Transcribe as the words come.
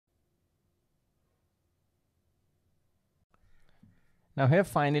Now here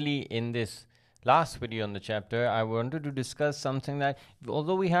finally in this last video on the chapter, I wanted to discuss something that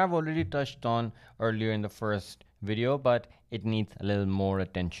although we have already touched on earlier in the first video, but it needs a little more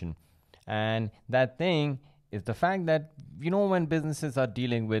attention. And that thing is the fact that, when businesses are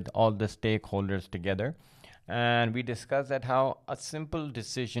dealing with all the stakeholders together, and we discussed that how a simple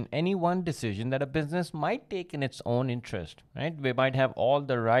decision, any one decision that a business might take in its own interest, right? We might have all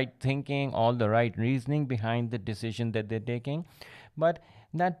the right thinking, all the right reasoning behind the decision that they're taking, but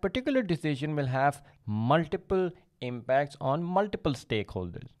that particular decision will have multiple impacts on multiple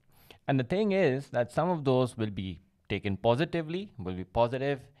stakeholders. And the thing is that some of those will be taken positively, will be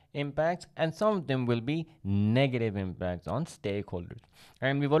positive impacts, and some of them will be negative impacts on stakeholders.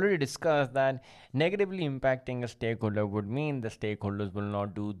 And we've already discussed that negatively impacting a stakeholder would mean the stakeholders will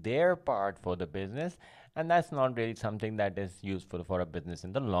not do their part for the business, and that's not really something that is useful for a business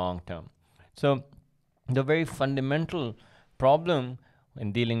in the long term. So the very fundamental problem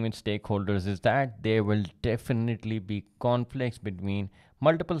in dealing with stakeholders is that there will definitely be conflicts between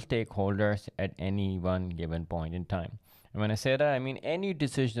multiple stakeholders at any one given point in time. And when I say that, I mean any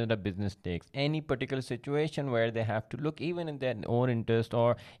decision that a business takes, any particular situation where they have to look even in their own interest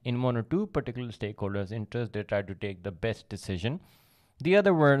or in one or two particular stakeholders' interest, they try to take the best decision. The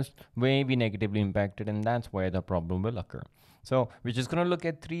other ones may be negatively impacted, and that's where the problem will occur. So we're just going to look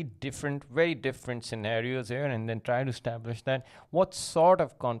at three very different scenarios here and then try to establish that what sort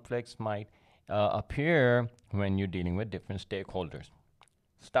of conflicts might appear when you're dealing with different stakeholders.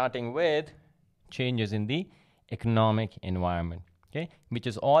 Starting with changes in the economic environment, okay, which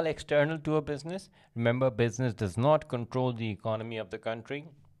is all external to a business. Remember, business does not control the economy of the country.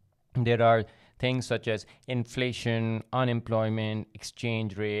 There are things such as inflation, unemployment,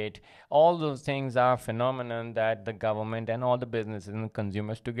 exchange rate. All those things are phenomenon that the government and all the businesses and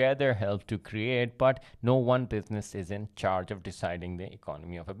consumers together help to create, but no one business is in charge of deciding the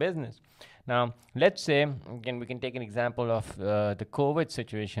economy of a business. Now, let's say, again, we can take an example of the COVID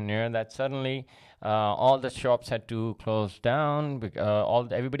situation here, that suddenly all the shops had to close down.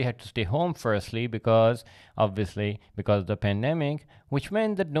 Everybody had to stay home firstly because of the pandemic, which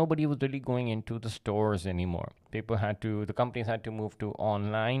meant that nobody was really going into the stores anymore. The companies had to move to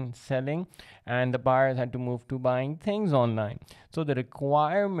online selling, and the buyers had to move to buying things online. So the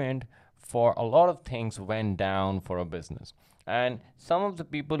requirement for a lot of things went down for a business. And some of the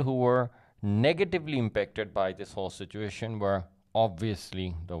people who were negatively impacted by this whole situation were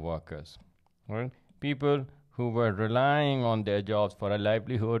obviously the workers. Right? People who were relying on their jobs for a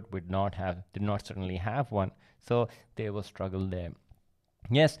livelihood did not certainly have one, so they will struggle there.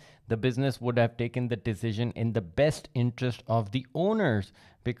 Yes, the business would have taken the decision in the best interest of the owners,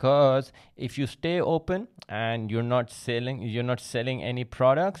 because if you stay open and you're not selling any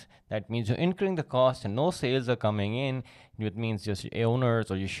products, that means you're incurring the cost and no sales are coming in. It means your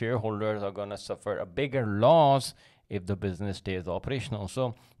owners or your shareholders are going to suffer a bigger loss if the business stays operational.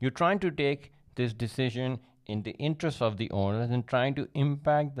 So you're trying to take this decision in the interest of the owners and trying to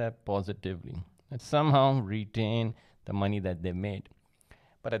impact that positively and somehow retain the money that they made.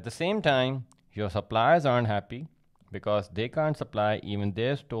 But at the same time, your suppliers aren't happy because they can't supply. Even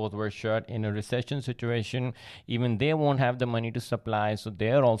their stores were shut in a recession situation. Even they won't have the money to supply, so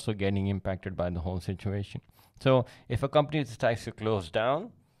they're also getting impacted by the whole situation. So if a company decides to close down,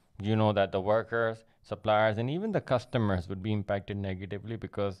 you know that the workers, suppliers, and even the customers would be impacted negatively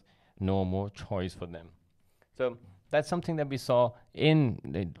because no more choice for them. So that's something that we saw in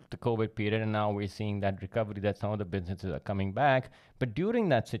the COVID period, and now we're seeing that recovery, that some of the businesses are coming back. But during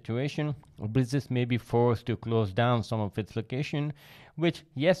that situation, a business may be forced to close down some of its location, which,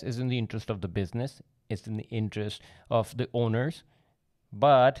 yes, is in the interest of the business, it's in the interest of the owners,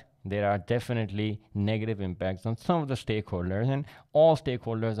 but there are definitely negative impacts on some of the stakeholders, and all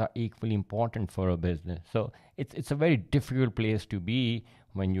stakeholders are equally important for a business. So it's a very difficult place to be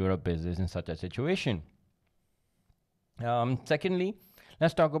when you're a business in such a situation. Secondly,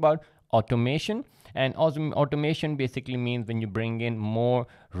 let's talk about automation. And automation basically means when you bring in more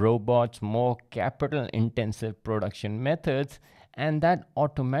robots, more capital intensive production methods, and that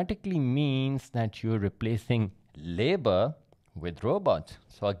automatically means that you're replacing labor with robots.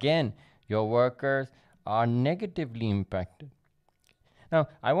 So again, your workers are negatively impacted. Now,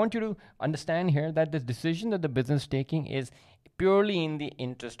 I want you to understand here that this decision that the business is taking is purely in the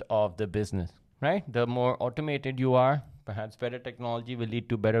interest of the business, right? The more automated you are, perhaps better technology will lead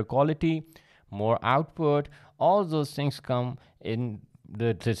to better quality, more output. All those things come in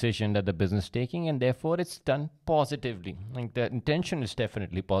the decision that the business is taking, and therefore it's done positively. Like the intention is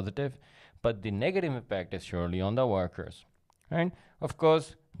definitely positive, but the negative impact is surely on the workers. And of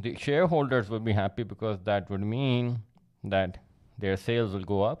course, the shareholders will be happy because that would mean that their sales will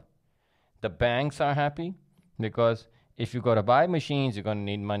go up. The banks are happy because if you got to buy machines, you're going to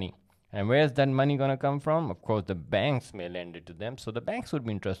need money. And where's that money going to come from? Of course, the banks may lend it to them. So the banks would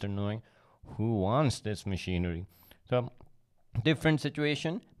be interested in knowing who wants this machinery. So different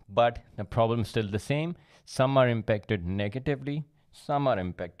situation, but the problem is still the same. Some are impacted negatively, some are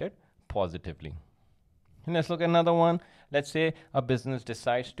impacted positively. And let's look at another one. Let's say a business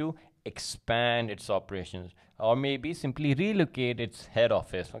decides to expand its operations or maybe simply relocate its head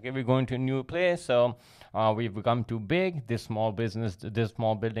office. Okay, we're going to a new place, so we've become too big. This small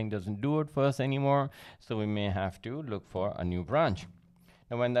building doesn't do it for us anymore, so we may have to look for a new branch.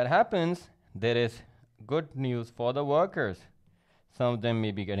 Now, when that happens, there is good news for the workers. Some of them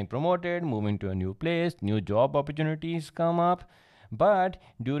may be getting promoted, moving to a new place, new job opportunities come up. But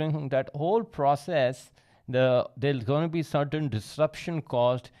during that whole process, there's going to be certain disruption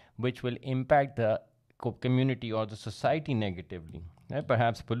caused which will impact the community or the society negatively. Right?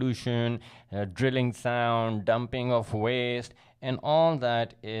 Perhaps pollution, drilling sound, dumping of waste, and all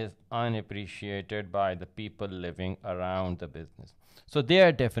that is unappreciated by the people living around the business. So they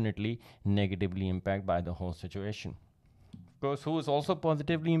are definitely negatively impacted by the whole situation. Of course, who is also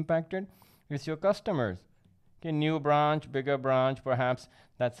positively impacted? It's your customers. Okay, new branch, bigger branch, perhaps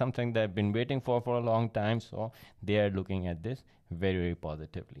that's something they've been waiting for a long time, so they are looking at this very, very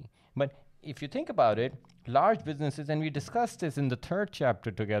positively. But if you think about it, large businesses, and we discussed this in the third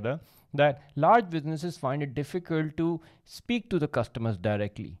chapter together, that large businesses find it difficult to speak to the customers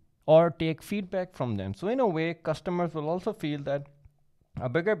directly or take feedback from them. So in a way, customers will also feel that a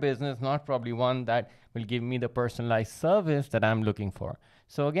bigger business, not probably one that will give me the personalized service that I'm looking for.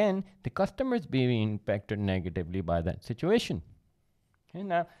 So again, the customers being impacted negatively by that situation. Okay,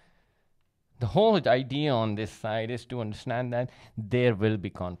 now, the whole idea on this side is to understand that there will be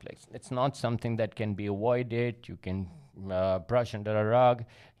conflicts. It's not something that can be avoided. You can brush under a rug.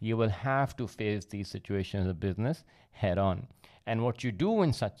 You will have to face these situations of business head on. And what you do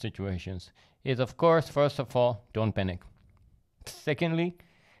in such situations is, of course, first of all, don't panic. Secondly,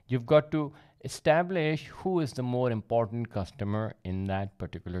 you've got to establish who is the more important customer in that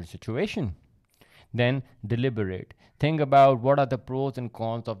particular situation. Then deliberate. Think about what are the pros and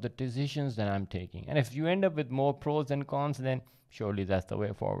cons of the decisions that I'm taking. And if you end up with more pros and cons, then surely that's the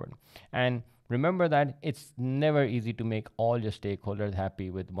way forward. And remember that it's never easy to make all your stakeholders happy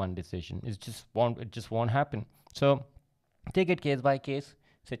with one decision. It just won't happen. So take it case by case,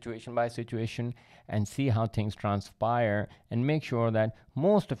 situation by situation, and see how things transpire, and make sure that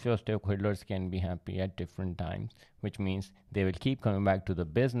most of your stakeholders can be happy at different times, which means they will keep coming back to the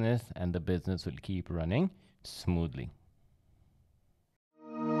business and the business will keep running smoothly.